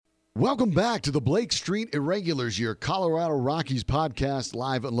Welcome back to the Blake Street Irregulars, your Colorado Rockies podcast,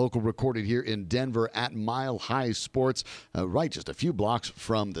 live and local, recorded here in Denver at Mile High Sports, right just a few blocks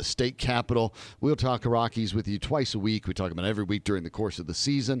from the state capitol. We'll talk Rockies with you twice a week. We talk about every week during the course of the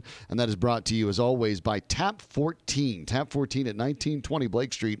season, and that is brought to you, as always, by Tap 14. Tap 14 at 1920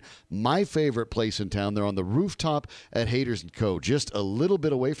 Blake Street, my favorite place in town. They're on the rooftop at Haters & Co., just a little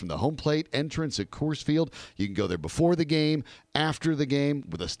bit away from the home plate entrance at Coors Field. You can go there before the game, after the game,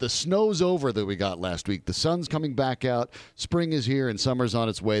 with the snow's over that we got last week. The sun's coming back out. Spring is here and summer's on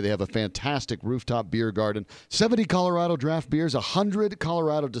its way. They have a fantastic rooftop beer garden. 70 Colorado draft beers, 100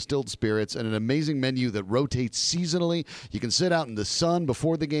 Colorado distilled spirits, and an amazing menu that rotates seasonally. You can sit out in the sun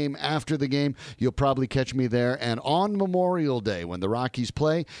before the game, after the game. You'll probably catch me there. And on Memorial Day, when the Rockies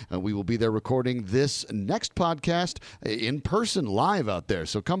play, we will be there recording this next podcast in person, live out there.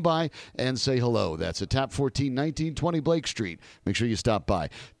 So come by and say hello. That's at Tap 14, 1920 Blake Street. Make sure you stop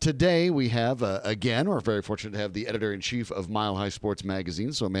by. Today, we have, again, we're very fortunate to have the editor-in-chief of Mile High Sports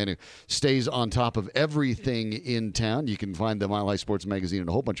Magazine, so a man who stays on top of everything in town. You can find the Mile High Sports Magazine in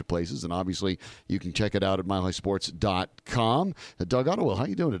a whole bunch of places, and obviously you can check it out at milehighsports.com. Doug Ottewell, how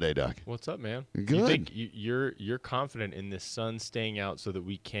you doing today, Doug? What's up, man? Good. You think you're confident in this sun staying out so that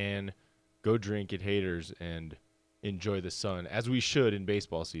we can go drink at Haters and enjoy the sun, as we should in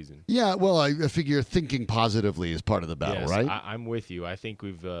baseball season? Yeah, well, I figure thinking positively is part of the battle, yes, right? I'm with you. I think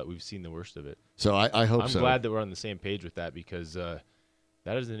we've seen the worst of it. So I hope so. I'm glad that we're on the same page with that, because that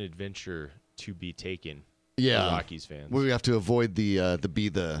is an adventure to be taken. Yeah, for Rockies fans. We have to avoid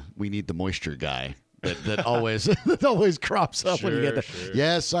we need the moisture guy. That always that always crops up when you get there. Sure.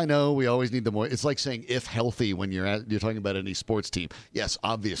 Yes, I know. We always need the moisture. It's like saying if healthy when you're talking about any sports team. Yes,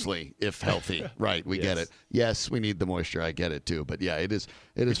 obviously, if healthy. Right, we get it. Yes, we need the moisture. I get it too. But yeah, it is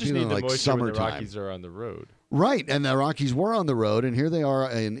feeling like summertime. The Rockies are on the road. Right, and the Rockies were on the road, and here they are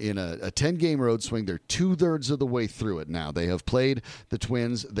in a 10-game road swing. They're two-thirds of the way through it now. They have played the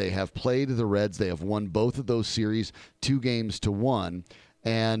Twins. They have played the Reds. They have won both of those series 2-1.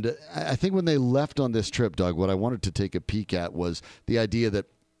 And I think when they left on this trip, Doug, what I wanted to take a peek at was the idea that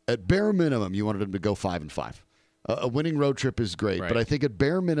at bare minimum, you wanted them to go 5-5. A winning road trip is great, but I think at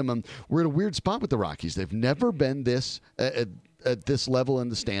bare minimum, we're at a weird spot with the Rockies. They've never been this at this level in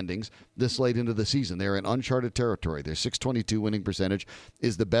the standings this late into the season. They're in uncharted territory. Their .622 winning percentage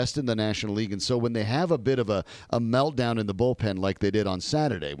is the best in the National League. And so when they have a bit of a meltdown in the bullpen like they did on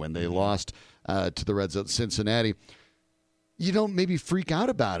Saturday when they lost to the Reds at Cincinnati, you don't maybe freak out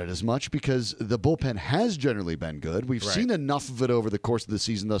about it as much because the bullpen has generally been good. We've seen enough of it over the course of the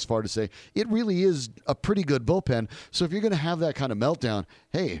season thus far to say it really is a pretty good bullpen. So if you're going to have that kind of meltdown,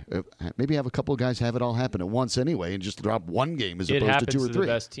 hey, maybe have a couple of guys have it all happen at once anyway and just drop one game as opposed to 2 or 3. It happens to the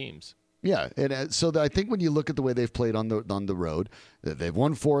best teams. Yeah, and so I think when you look at the way they've played on the road, they've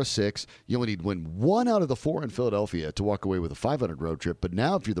won 4 of 6. You only need to win 1 out of the 4 in Philadelphia to walk away with a 500 road trip. But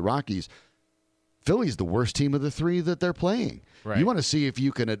now if you're the Rockies, Philly's the worst team of the 3 that they're playing. Right. You want to see if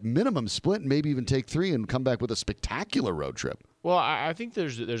you can, at minimum, split and maybe even take 3 and come back with a spectacular road trip. Well, I think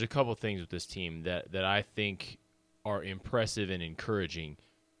there's a couple things with this team that I think are impressive and encouraging.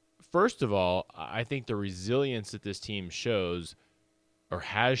 First of all, I think the resilience that this team shows or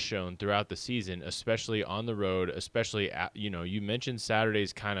has shown throughout the season, especially on the road, especially you mentioned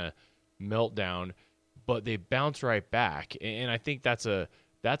Saturday's kind of meltdown, but they bounce right back, and I think that's a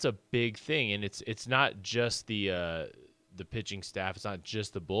big thing. And it's not just the pitching staff, it's not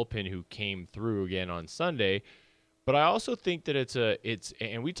just the bullpen who came through again on Sunday, but I also think that it's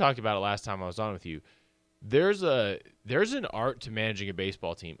and we talked about it last time I was on with you. There's an art to managing a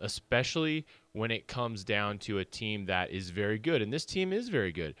baseball team, especially when it comes down to a team that is very good, and this team is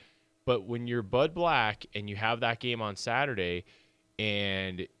very good. But when you're Bud Black and you have that game on Saturday,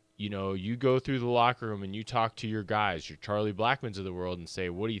 and you go through the locker room and you talk to your guys, your Charlie Blackmans of the world, and say,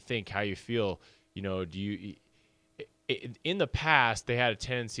 "What do you think? How you feel? Do you?" In the past, they had a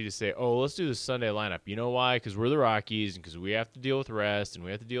tendency to say, "Oh, let's do the Sunday lineup." You know why? Because we're the Rockies, and because we have to deal with rest, and we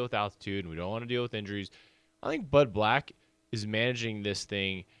have to deal with altitude, and we don't want to deal with injuries. I think Bud Black is managing this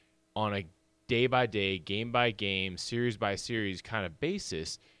thing on a day-by-day, game-by-game, series-by-series kind of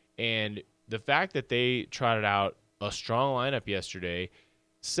basis. And the fact that they trotted out a strong lineup yesterday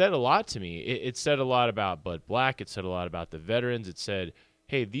said a lot to me. It said a lot about Bud Black. It said a lot about the veterans. It said,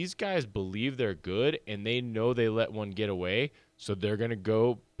 hey, these guys believe they're good, and they know they let one get away, so they're going to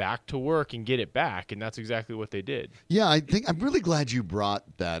go back to work and get it back, and that's exactly what they did. Yeah, I'm really glad you brought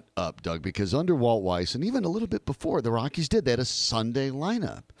that up, Doug, because under Walt Weiss, and even a little bit before, the Rockies they had a Sunday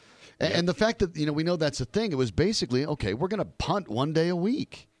lineup. And the fact that, we know that's a thing, it was basically, okay, we're going to punt one day a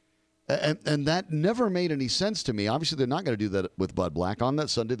week. And that never made any sense to me. Obviously, they're not going to do that with Bud Black. On that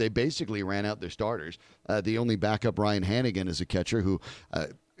Sunday, they basically ran out their starters. The only backup, Ryan Hannigan, is a catcher who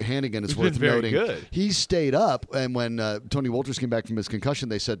Hannigan is worth noting. Good. He stayed up, and when Tony Wolters came back from his concussion,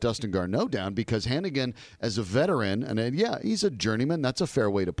 they set Dustin Garneau down because Hannigan, as a veteran, and yeah, he's a journeyman. That's a fair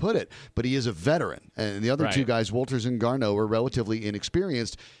way to put it, but he is a veteran. And the other two guys, Wolters and Garneau, were relatively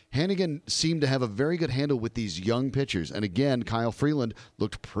inexperienced. Hannigan seemed to have a very good handle with these young pitchers, and again, Kyle Freeland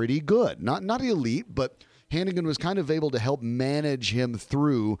looked pretty good. Not elite, but Hannigan was kind of able to help manage him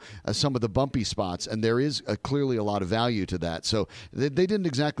through some of the bumpy spots, and there is clearly a lot of value to that. So they didn't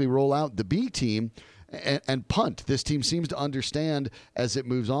exactly roll out the B team and punt. This team seems to understand as it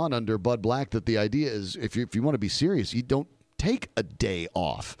moves on under Bud Black that the idea is if you want to be serious, you don't take a day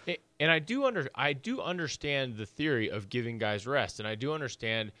off. And I do understand the theory of giving guys rest, and I do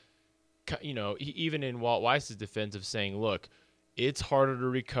understand, even in Walt Weiss's defense of saying, look, it's harder to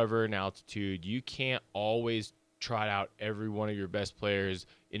recover in altitude. You can't always trot out every one of your best players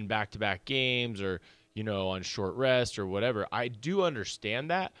in back-to-back games or, on short rest or whatever. I do understand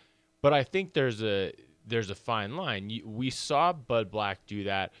that, but I think there's a fine line. We saw Bud Black do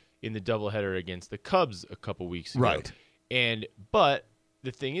that in the doubleheader against the Cubs a couple weeks ago. Right. But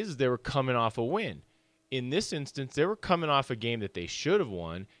the thing is, they were coming off a win. In this instance, they were coming off a game that they should have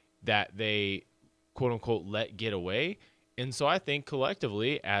won, that they, quote-unquote, let get away. And so I think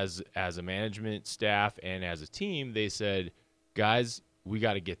collectively, as a management staff and as a team, they said, guys, we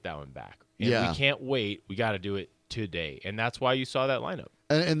got to get that one back. And we can't wait. We got to do it today. And that's why you saw that lineup.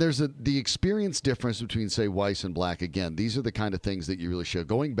 And there's the experience difference between, say, Weiss and Black. Again, these are the kind of things that you really show.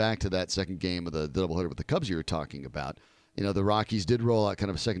 Going back to that second game of the doubleheader with the Cubs you were talking about, the Rockies did roll out kind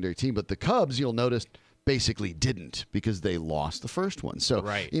of a secondary team, but the Cubs, you'll notice, basically didn't because they lost the first one. So,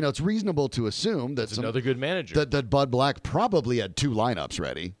 it's reasonable to assume that another good manager. That Bud Black probably had two lineups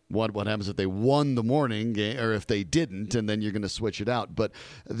ready. What happens if they won the morning game or if they didn't, and then you're going to switch it out. But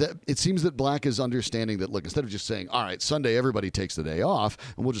it seems that Black is understanding that, look, instead of just saying, all right, Sunday everybody takes the day off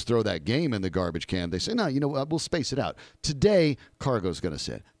and we'll just throw that game in the garbage can, they say, no, we'll space it out. Today, Cargo's going to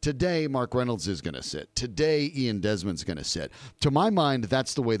sit. Today, Mark Reynolds is going to sit. Today, Ian Desmond's going to sit. To my mind,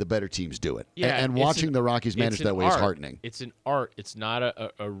 that's the way the better teams do it. Yeah, and watching the Rockies manage that way is heartening. It's an art. It's not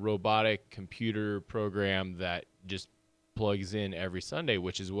a robotic computer program that just plugs in every Sunday,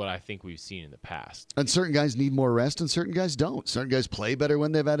 which is what I think we've seen in the past. And certain guys need more rest and certain guys don't. Certain guys play better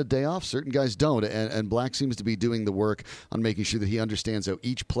when they've had a day off. Certain guys don't. And Black seems to be doing the work on making sure that he understands how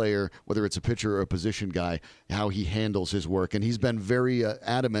each player, whether it's a pitcher or a position guy, how he handles his work. And he's been very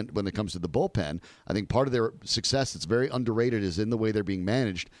adamant when it comes to the bullpen. I think part of their success that's very underrated is in the way they're being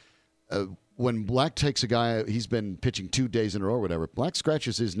managed. When Black takes a guy, he's been pitching 2 days in a row or whatever, Black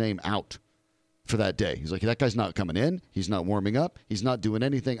scratches his name out for that day. He's like, that guy's not coming in. He's not warming up. He's not doing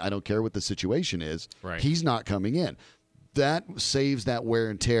anything. I don't care what the situation is. Right. He's not coming in. That saves that wear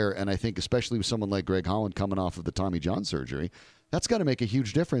and tear, and I think especially with someone like Greg Holland coming off of the Tommy John surgery, that's got to make a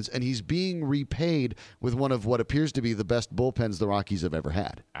huge difference, and he's being repaid with one of what appears to be the best bullpens the Rockies have ever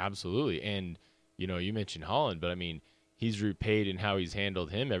had. Absolutely. And, you mentioned Holland, but I mean, he's repaid in how he's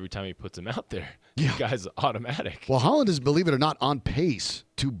handled him every time he puts him out there. Yeah. The guy's automatic. Well, Holland is, believe it or not, on pace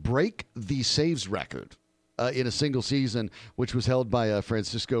to break the saves record in a single season, which was held by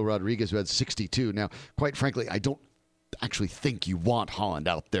Francisco Rodriguez, who had 62. Now, quite frankly, I don't actually think you want Holland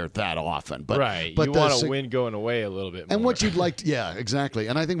out there that often. But, right. But you want a win going away a little bit more. And what you'd like to, yeah, exactly.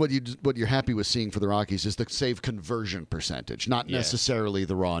 And I think what you're happy with seeing for the Rockies is the save conversion percentage, not necessarily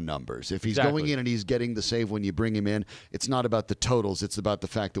the raw numbers. If he's going in and he's getting the save when you bring him in, it's not about the totals. It's about the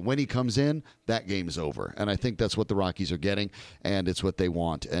fact that when he comes in, that game's over. And I think that's what the Rockies are getting, and it's what they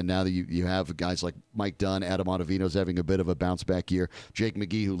want. And now that you have guys like Mike Dunn, Adam Ottavino's having a bit of a bounce-back year. Jake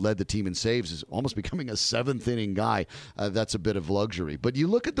McGee, who led the team in saves, is almost becoming a seventh-inning guy. That's a bit of luxury. But you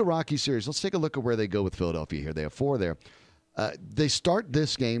look at the Rockies series. Let's take a look at where they go with Philadelphia here. They have 4 there. They start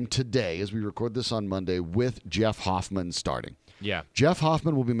this game today, as we record this on Monday, with Jeff Hoffman starting. Yeah. Jeff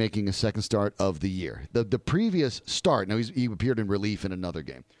Hoffman will be making a second start of the year. The previous start, now he appeared in relief in another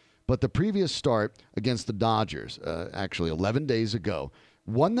game, but the previous start against the Dodgers, actually 11 days ago,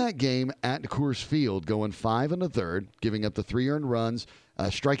 won that game at Coors Field, going 5 1/3, giving up the 3 earned runs,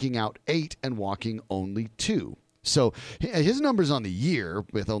 striking out 8 and walking only 2. So his numbers on the year,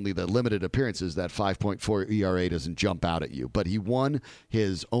 with only the limited appearances, that 5.4 ERA doesn't jump out at you. But he won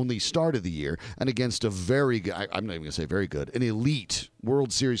his only start of the year, and against a very good, I'm not even going to say very good, an elite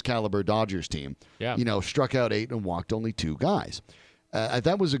World Series caliber Dodgers team. Yeah. Struck out 8 and walked only 2 guys.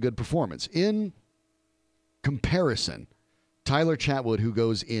 That was a good performance. In comparison, Tyler Chatwood, who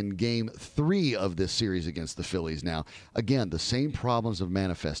goes in Game 3 of this series against the Phillies now. Again, the same problems have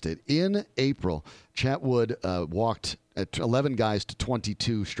manifested. In April, Chatwood walked 11 guys to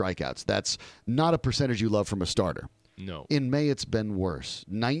 22 strikeouts. That's not a percentage you love from a starter. No. In May, it's been worse.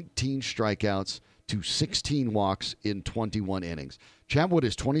 19 strikeouts to 16 walks in 21 innings. Chatwood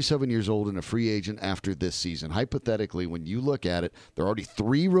is 27 years old and a free agent after this season. Hypothetically, when you look at it, there are already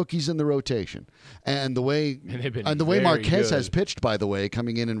 3 rookies in the rotation. And the way Marquez has pitched, by the way,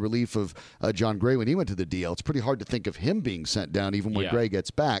 coming in relief of John Gray when he went to the DL, it's pretty hard to think of him being sent down even when Gray gets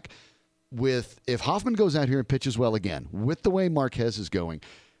back. If Hoffman goes out here and pitches well again, with the way Marquez is going,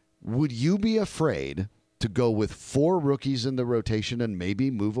 would you be afraid to go with 4 rookies in the rotation and maybe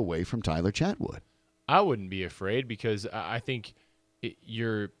move away from Tyler Chatwood? I wouldn't be afraid because I think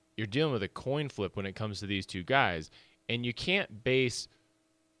you're dealing with a coin flip when it comes to these two guys, and you can't base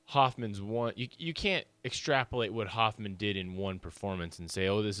Hoffman's one. You can't extrapolate what Hoffman did in one performance and say,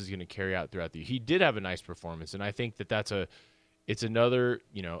 oh, this is going to carry out throughout the year. He did have a nice performance, and I think it's another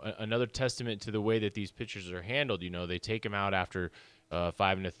testament to the way that these pitchers are handled. They take him out after 5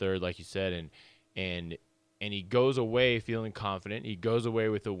 1/3, like you said, and he goes away feeling confident. He goes away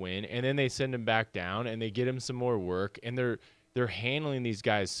with a win, and then they send him back down, and they get him some more work, and they're handling these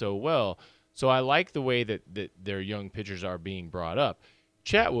guys so well. So I like the way that their young pitchers are being brought up.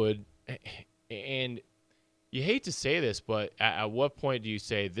 Chatwood, and you hate to say this, but at what point do you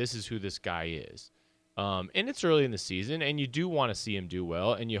say this is who this guy is? And it's early in the season, and you do want to see him do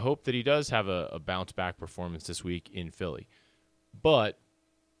well, and you hope that he does have a bounce-back performance this week in Philly. But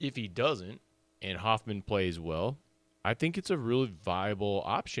if he doesn't, and Hoffman plays well, I think it's a really viable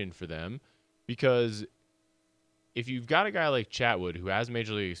option for them, because if you've got a guy like Chatwood who has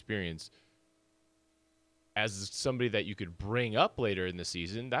major league experience as somebody that you could bring up later in the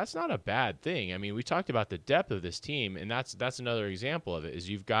season, that's not a bad thing. I mean, we talked about the depth of this team, and that's another example of it, is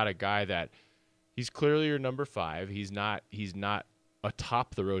you've got a guy that he's clearly your number 5. He's not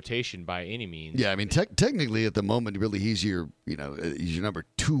atop the rotation by any means. Yeah, I mean, technically at the moment, really, he's your number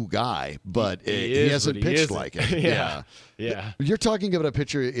 2 guy, but he hasn't pitched like it. Yeah. You're talking about a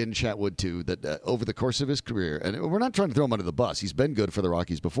pitcher in Chatwood too that over the course of his career, and we're not trying to throw him under the bus. He's been good for the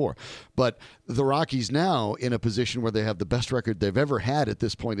Rockies before, but the Rockies now in a position where they have the best record they've ever had at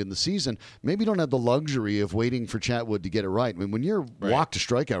this point in the season, maybe don't have the luxury of waiting for Chatwood to get it right. I mean, when your walk to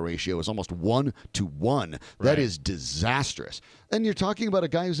strikeout ratio is almost 1-to-1, that is disastrous. And you're talking about a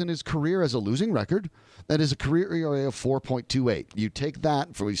guy who's in his career as a losing record. That is a career ERA of 4.28. You take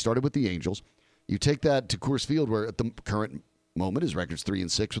that from when he started with the Angels. You take that to Coors Field, where at the current moment his record's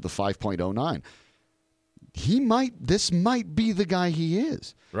 3-6 with a 5.09. This might be the guy he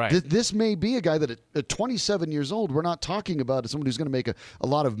is. Right. This may be a guy that at 27 years old, we're not talking about as someone who's going to make a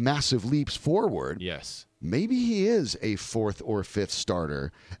lot of massive leaps forward. Yes. Maybe he is a 4th or 5th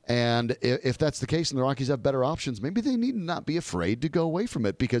starter. And if that's the case and the Rockies have better options, maybe they need not be afraid to go away from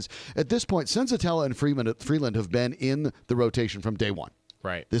it, because at this point, Senzatella and Freeland have been in the rotation from day one.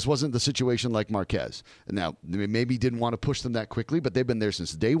 Right. This wasn't the situation like Marquez. Now, maybe didn't want to push them that quickly, but they've been there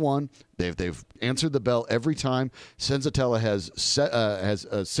since day one. They've answered the bell every time. Senzatella has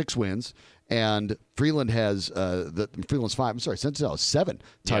 6 wins, and Freeland has Freeland's 5. I'm sorry, Senzatella has 7,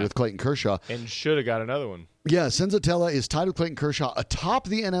 tied with Clayton Kershaw, and should have got another one. Yeah, Senzatella is tied with Clayton Kershaw atop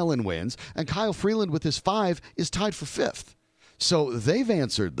the NL in wins, and Kyle Freeland with his 5 is tied for 5th. So they've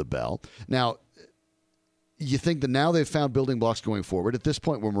answered the bell. Now, you think that now they've found building blocks going forward. At this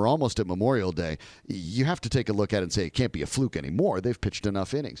point, when we're almost at Memorial Day, you have to take a look at it and say it can't be a fluke anymore. They've pitched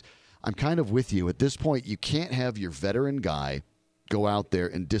enough innings. I'm kind of with you. At this point, you can't have your veteran guy go out there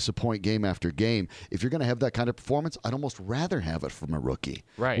and disappoint game after game. If you're going to have that kind of performance, I'd almost rather have it from a rookie.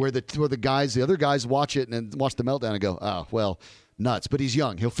 Right. Where the other guys watch it and watch the meltdown and go, oh, well, nuts. But he's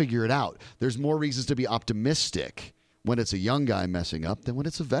young. He'll figure it out. There's more reasons to be optimistic when it's a young guy messing up than when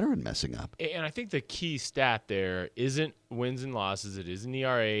it's a veteran messing up. And I think the key stat there isn't wins and losses. It isn't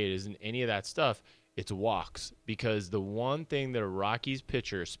ERA. It isn't any of that stuff. It's walks. Because the one thing that a Rockies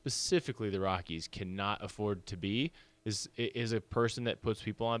pitcher, specifically the Rockies, cannot afford to be is a person that puts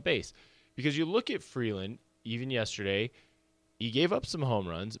people on base. Because you look at Freeland, even yesterday, he gave up some home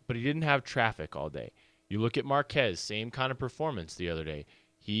runs, but he didn't have traffic all day. You look at Marquez, same kind of performance the other day.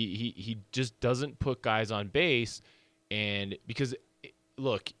 He just doesn't put guys on base. And because,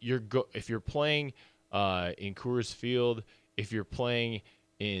 look, if you're playing in Coors Field, if you're playing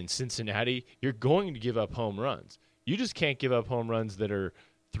in Cincinnati, you're going to give up home runs. You just can't give up home runs that are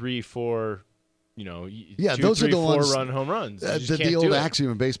 3, 4, those are the ones. 4-run home runs. The old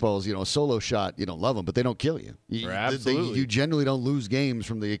axiom in baseball is, a solo shot, you don't love them, but they don't kill you. Absolutely. You generally don't lose games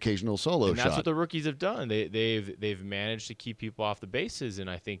from the occasional solo shot. And that's what the rookies have done. They've managed to keep people off the bases, and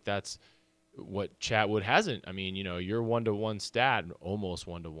I think that's what Chatwood hasn't. I mean, your 1-to-1 stat, almost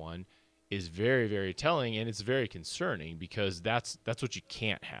 1-to-1, is very, very telling, and it's very concerning because that's what you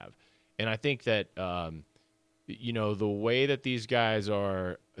can't have. And I think that the way that these guys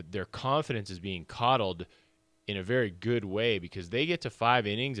are, their confidence is being coddled in a very good way because they get to 5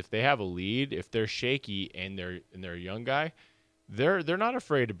 innings. If they have a lead, if they're shaky and they're a young guy, they're not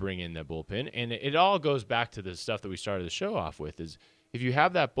afraid to bring in the bullpen. And it all goes back to the stuff that we started the show off with is if you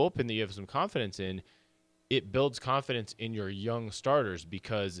have that bullpen that you have some confidence in, it builds confidence in your young starters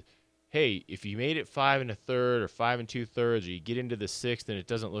because, hey, if you made it 5 1/3 or 5 2/3, or you get into the 6th and it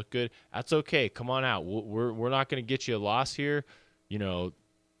doesn't look good, that's okay. Come on out. We're not going to get you a loss here.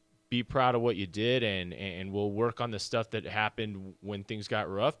 Be proud of what you did, and we'll work on the stuff that happened when things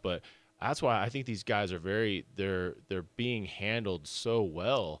got rough. But that's why I think these guys are they're being handled so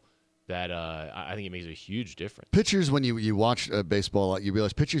well that I think it makes a huge difference. Pitchers, when you watch baseball, you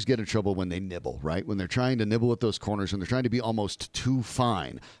realize pitchers get in trouble when they nibble, right? When they're trying to nibble at those corners and they're trying to be almost too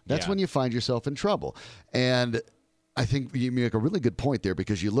fine. That's when you find yourself in trouble. And I think you make a really good point there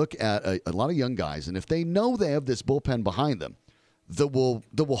because you look at a lot of young guys, and if they know they have this bullpen behind them, that will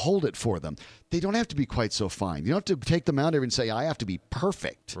hold it for them. They don't have to be quite so fine. You don't have to take them out there and say, I have to be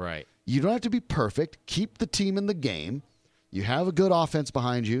perfect. Right. You don't have to be perfect. Keep the team in the game. You have a good offense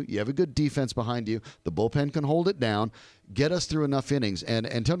behind you. You have a good defense behind you. The bullpen can hold it down. Get us through enough innings.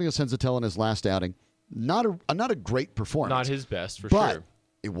 And Antonio Senzatella in his last outing, not a great performance. Not his best, for sure.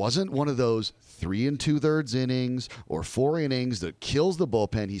 It wasn't one of those 3 2/3 innings or 4 innings that kills the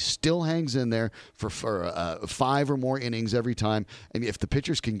bullpen. He still hangs in there for 5 or more innings every time. And if the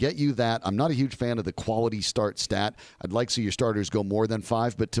pitchers can get you that, I'm not a huge fan of the quality start stat. I'd like to see your starters go more than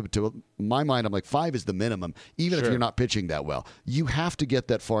 5, but to my mind, I'm like 5 is the minimum, even if you're not pitching that well. You have to get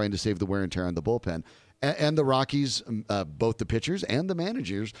that far in to save the wear and tear on the bullpen. And the Rockies, both the pitchers and the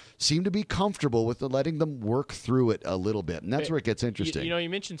managers, seem to be comfortable with letting them work through it a little bit. And that's where it gets interesting. You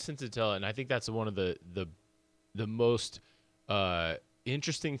mentioned Senzatella, and I think that's one of the most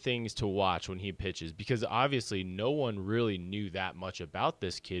interesting things to watch when he pitches because obviously no one really knew that much about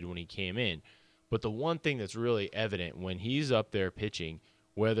this kid when he came in. But the one thing that's really evident when he's up there pitching,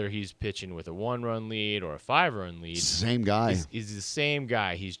 whether he's pitching with a 1-run lead or a 5-run lead, same guy is the same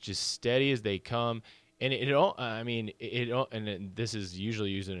guy. He's just steady as they come. And and this is usually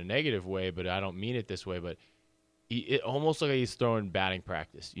used in a negative way, but I don't mean it this way. But it almost like he's throwing batting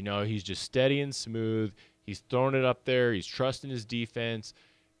practice. He's just steady and smooth. He's throwing it up there. He's trusting his defense.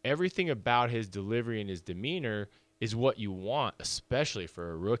 Everything about his delivery and his demeanor is what you want, especially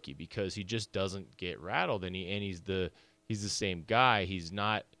for a rookie, because he just doesn't get rattled. And he's the same guy. He's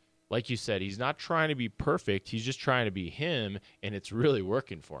not. Like you said, he's not trying to be perfect. He's just trying to be him, and it's really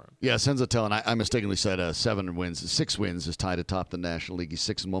working for him. Yeah, Senzatella, and I mistakenly said 6 wins is tied atop the National League. He's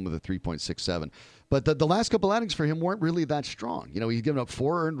 6-1 with a 3.67. But the last couple outings for him weren't really that strong. He's given up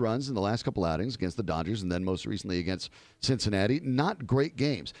 4 earned runs in the last couple outings against the Dodgers and then most recently against Cincinnati. Not great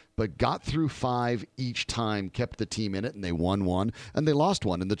games, but got through 5 each time, kept the team in it, and they won 1, and they lost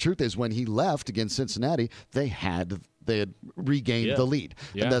 1. And the truth is, when he left against Cincinnati, they had regained the lead.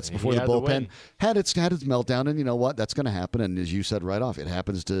 Yeah. And that's before the bullpen had its meltdown. And you know what? That's going to happen. And as you said right off, it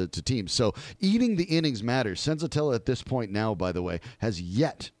happens to teams. So eating the innings matters. Senzatella at this point now, by the way, has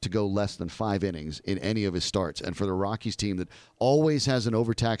yet to go less than 5 innings in any of his starts. And for the Rockies team that always has an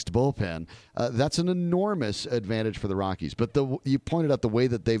overtaxed bullpen, that's an enormous advantage for the Rockies. But you pointed out the way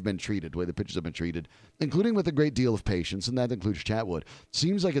that they've been treated, the way the pitchers have been treated, including with a great deal of patience, and that includes Chatwood.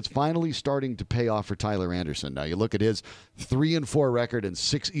 Seems like it's finally starting to pay off for Tyler Anderson. Now, you look at his 3-4 record and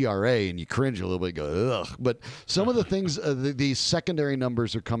 6 ERA, and you cringe a little bit and go, ugh. But some of the things, these secondary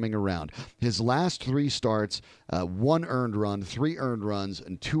numbers are coming around. His last 3 starts, 1 earned run, 3 earned runs,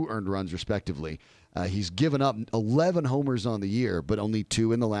 and 2 earned runs, respectively. He's given up 11 homers on the year, but only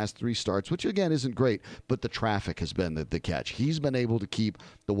 2 in the last 3 starts, which, again, isn't great. But the traffic has been the catch. He's been able to keep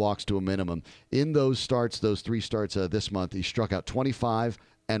the walks to a minimum. In those starts, those 3 starts this month, he struck out 25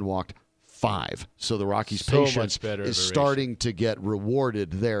 and walked 5. So the Rockies' patience is starting to get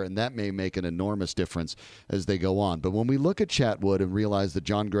rewarded there, and that may make an enormous difference as they go on. But when we look at Chatwood and realize that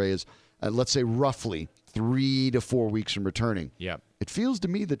Jon Gray is, let's say, roughly 3 to 4 weeks from returning, it feels to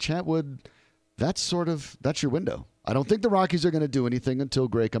me that Chatwood, that's your window. I don't think the Rockies are going to do anything until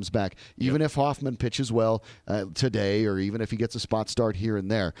Gray comes back, even if Hoffman pitches well today, or even if he gets a spot start here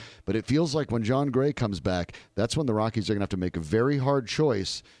and there. But it feels like when Jon Gray comes back, that's when the Rockies are going to have to make a very hard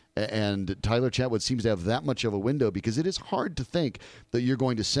choice And Tyler Chatwood seems to have that much of a window because it is hard to think that you're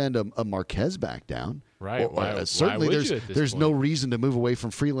going to send a Marquez back down. Right. Certainly, why there's no reason to move away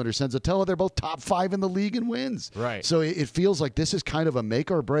from Freeland or Senzatella. They're both top 5 in the league in wins. Right. So it feels like this is kind of a make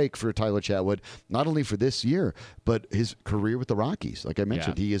or break for Tyler Chatwood, not only for this year, but his career with the Rockies. Like I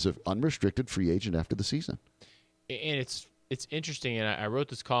mentioned, he is an unrestricted free agent after the season. And it's interesting, and I wrote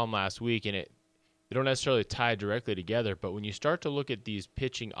this column last week, and they don't necessarily tie directly together, but when you start to look at these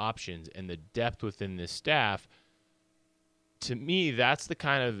pitching options and the depth within this staff, to me, that's the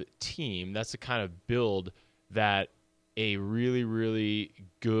kind of team, that's the kind of build that a really, really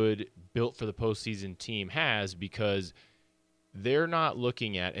good built for the postseason team has, because they're not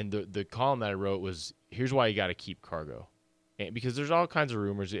looking at, and the column that I wrote was, here's why you got to keep Cargo. And because there's all kinds of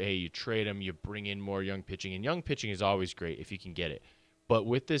rumors that, hey, you trade him, you bring in more young pitching, and young pitching is always great if you can get it. But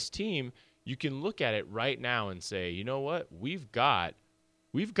with this team, you can look at it right now and say, you know what, we've got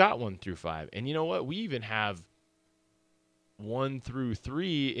 1 through 5. And you know what, we even have 1 through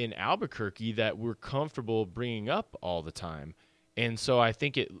 3 in Albuquerque that we're comfortable bringing up all the time. And so I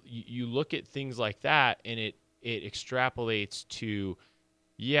think you look at things like that, and it extrapolates to,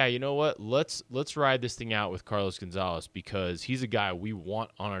 yeah, you know what, let's ride this thing out with Carlos Gonzalez, because he's a guy we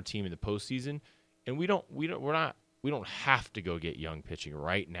want on our team in the postseason, and we don't have to go get young pitching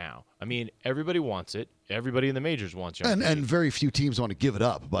right now. I mean, everybody wants it. Everybody in the majors wants young pitching. And very few teams want to give it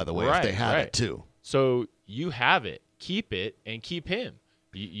up, by the way, if they have it too. So you have it. Keep it and keep him.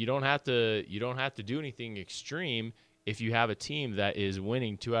 You don't have to do anything extreme if you have a team that is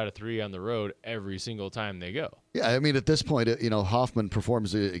winning 2 out of 3 on the road every single time they go. Yeah, I mean, at this point, Hoffman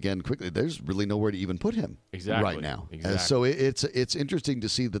performs again quickly. There's really nowhere to even put him right now. Exactly. So it's interesting to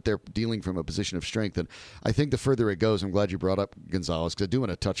see that they're dealing from a position of strength. And I think the further it goes, I'm glad you brought up Gonzalez, because I do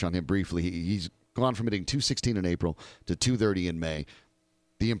want to touch on him briefly. He's gone from hitting .216 in April to .230 in May.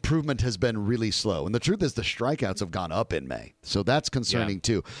 The improvement has been really slow. And the truth is the strikeouts have gone up in May. So that's concerning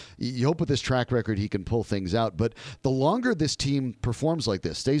too. You hope with this track record he can pull things out. But the longer this team performs like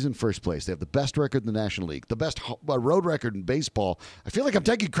this, stays in first place, they have the best record in the National League, the best road record in baseball. I feel like I'm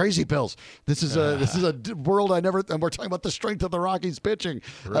taking crazy pills. This is a world and we're talking about the strength of the Rockies pitching.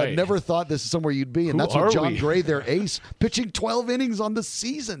 Right. I never thought this is somewhere you'd be. And that's with John Gray, their ace, pitching 12 innings on the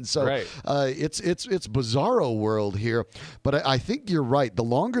season. So it's bizarro world here. But I think you're right.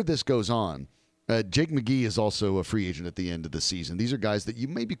 The longer this goes on, Jake McGee is also a free agent at the end of the season. These are guys that you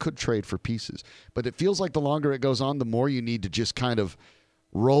maybe could trade for pieces. But it feels like the longer it goes on, the more you need to just kind of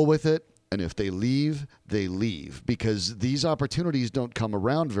roll with it. And if they leave, they leave. Because these opportunities don't come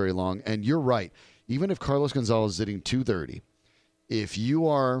around very long. And you're right. Even if Carlos Gonzalez is hitting .230, if you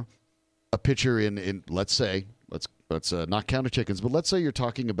are a pitcher in let's say, let's not count the chickens, but let's say you're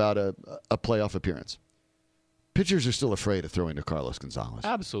talking about a playoff appearance. Pitchers are still afraid of throwing to Carlos Gonzalez.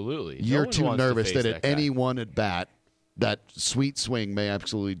 Absolutely. You're too nervous that at any one at bat, that sweet swing may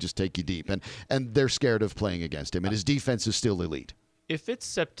absolutely just take you deep. And they're scared of playing against him. And his defense is still elite. If it's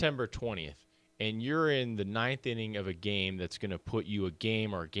September 20th and you're in the 9th inning of a game that's going to put you a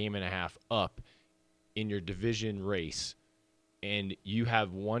game or a game and a half up in your division race, and you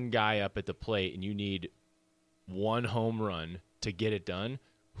have one guy up at the plate and you need 1 home run to get it done,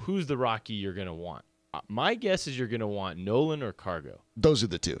 who's the Rocky you're going to want? My guess is you're going to want Nolan or Cargo. Those are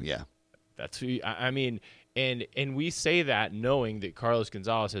the two, yeah. That's who I mean, and we say that knowing that Carlos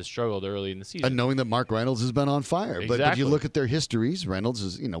Gonzalez has struggled early in the season. And knowing that Mark Reynolds has been on fire. Exactly. But if you look at their histories, Reynolds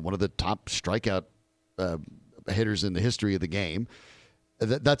is one of the top strikeout hitters in the history of the game.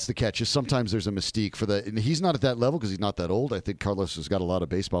 That's the catch. Is sometimes there's a mystique for that. And he's not at that level because he's not that old. I think Carlos has got a lot of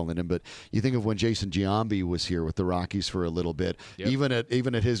baseball in him. But you think of when Jason Giambi was here with the Rockies for a little bit. Yep.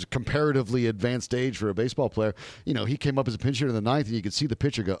 Even at his comparatively advanced age for a baseball player, he came up as a pinch hitter in the 9th, and you could see the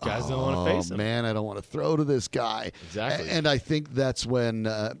pitcher go, guys don't want to face him. Man, I don't want to throw to this guy. Exactly. And I think that's when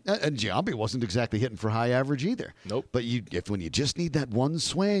and Giambi wasn't exactly hitting for high average either. Nope. But when you just need that one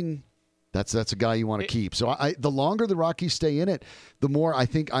swing. That's a guy you want to keep. So the longer the Rockies stay in it, the more I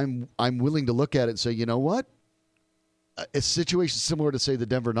think I'm willing to look at it and say, you know what? A situation similar to, say, the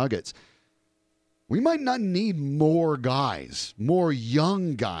Denver Nuggets. We might not need more guys, more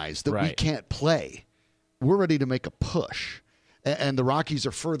young guys that we can't play. We're ready to make a push. And the Rockies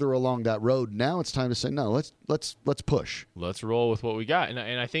are further along that road. Now it's time to say, no, let's push. Let's roll with what we got. And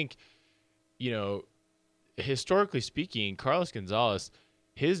I think, historically speaking, Carlos Gonzalez,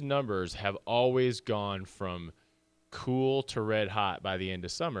 his numbers have always gone from cool to red hot by the end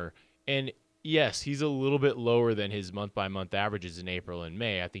of summer. And yes, he's a little bit lower than his month-by-month averages in April and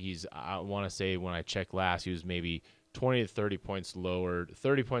May. I think I want to say when I checked last, he was maybe 20 to 30 points lower,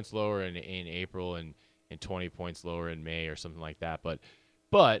 30 points lower in April and 20 points lower in May or something like that. But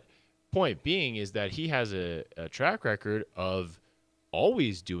But point being is that he has a track record of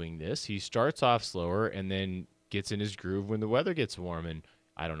always doing this. He starts off slower and then gets in his groove when the weather gets warm. And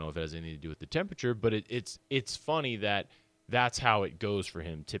I don't know if it has anything to do with the temperature, but it's funny that that's how it goes for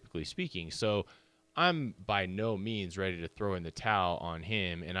him, typically speaking. So I'm by no means ready to throw in the towel on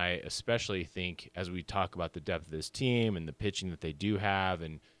him, and I especially think as we talk about the depth of this team and the pitching that they do have,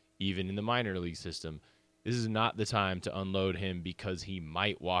 and even in the minor league system, this is not the time to unload him because he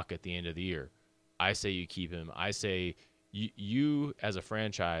might walk at the end of the year. I say you keep him. I say you as a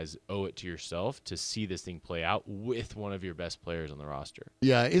franchise owe it to yourself to see this thing play out with one of your best players on the roster.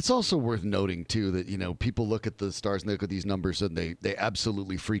 Yeah, it's also worth noting, too, that, people look at the Stars and they look at these numbers and they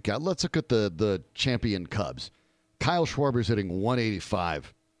absolutely freak out. Let's look at the champion Cubs. Kyle Schwarber's hitting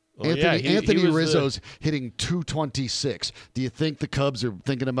 185. Well, Anthony Rizzo's hitting 226. Do you think the Cubs are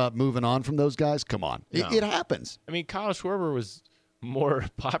thinking about moving on from those guys? Come on. No. It happens. I mean, Kyle Schwarber was more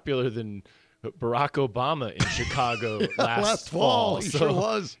popular than Barack Obama in Chicago last fall. He sure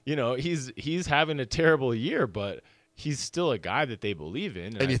was. He's having a terrible year, but he's still a guy that they believe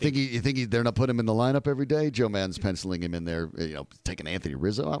in. And you think they're not putting him in the lineup every day? Joe Madden's penciling him in there, taking Anthony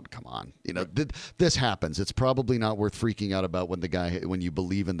Rizzo out? Come on. This happens. It's probably not worth freaking out about when you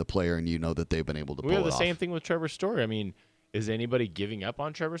believe in the player and you know that they've been able to pull it off. We have the same thing with Trevor Story. I mean, is anybody giving up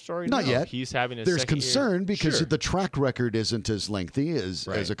on Trevor Story? Not yet. He's having a There's concern because Sure. the track record isn't as lengthy as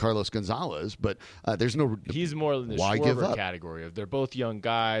a Carlos Gonzalez, but there's no. He's more in the Schwarber category of they're both young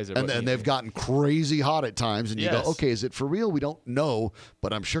guys, and they've gotten crazy hot at times, and you Yes. go, okay, is it for real? We don't know,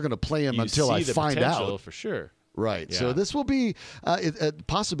 but I'm sure going to play him until I find out. For sure. Right. Yeah. So this will be a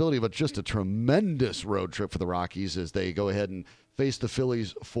possibility of just a tremendous road trip for the Rockies as they go ahead and face the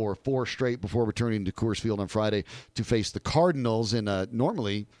Phillies for 4 straight before returning to Coors Field on Friday to face the Cardinals. And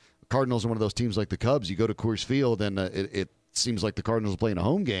normally, Cardinals are one of those teams like the Cubs. You go to Coors Field, and it seems like the Cardinals are playing a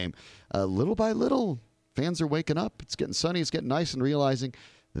home game. Little by little, fans are waking up. It's getting sunny. It's getting nice and realizing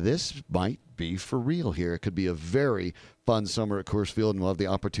this might be for real here. It could be a very fun summer at Coors Field, and we'll have the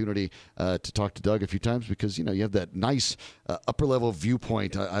opportunity to talk to Doug a few times because, you have that nice upper-level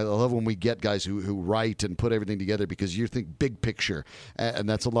viewpoint. I love when we get guys who write and put everything together because you think big picture, and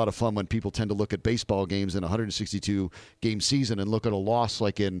that's a lot of fun when people tend to look at baseball games in a 162-game season and look at a loss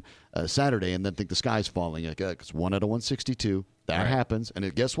like in Saturday and then think the sky's falling. It's 1 out of 162. That happens,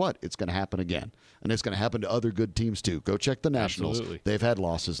 and guess what? It's going to happen again, and it's going to happen to other good teams too. Go check the Nationals. Absolutely. They've had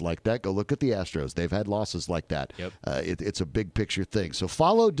losses like that. Go look at the Astros. They've had losses like that. Yep. It's a big picture thing. So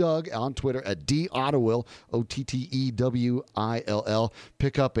follow Doug on Twitter at DOttewill, OTTEWILL.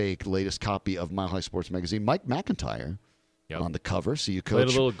 Pick up a latest copy of Mile High Sports Magazine. Mike McIntyre on the cover. So you coach. Played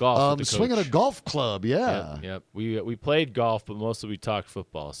a little golf with the swinging coach. a golf club, yeah. Yep. We played golf, but mostly we talked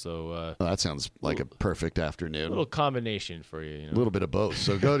football. So that sounds like a perfect afternoon. A little combination for you. A little bit of both.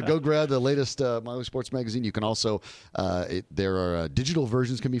 So go grab the latest Mile High Sports Magazine. You can also there are digital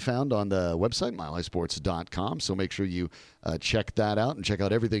versions can be found on the website milehighsports.com. So make sure you check that out and check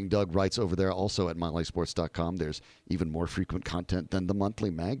out everything Doug writes over there. Also at milehighsports.com. There's even more frequent content than the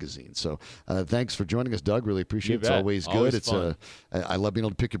monthly magazine. So thanks for joining us, Doug. Really appreciate it. It's always good. I love being able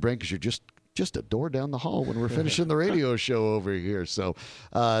to pick your brain because you're just a door down the hall when we're finishing the radio show over here. So,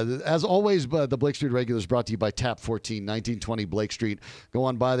 as always, the Blake Street Regular is brought to you by Tap 14, 1920 Blake Street. Go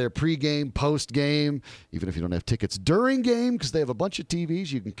on by there pregame, postgame, even if you don't have tickets during game because they have a bunch of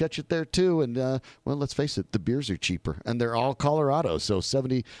TVs. You can catch it there, too. And, well, let's face it, the beers are cheaper, and they're all Colorado. So,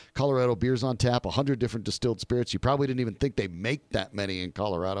 70 Colorado beers on tap, 100 different distilled spirits. You probably didn't even think they make that many in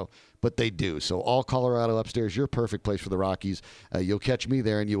Colorado, but they do. So all Colorado upstairs, your perfect place for the Rockies. You'll catch me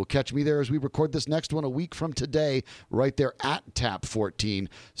there, and you will catch me there as we record this next one a week from today, right there at Tap 14.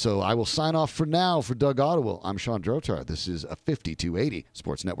 So I will sign off for now. For Doug Ottewill, I'm Sean Drotar. This is a 5280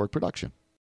 Sports Network production.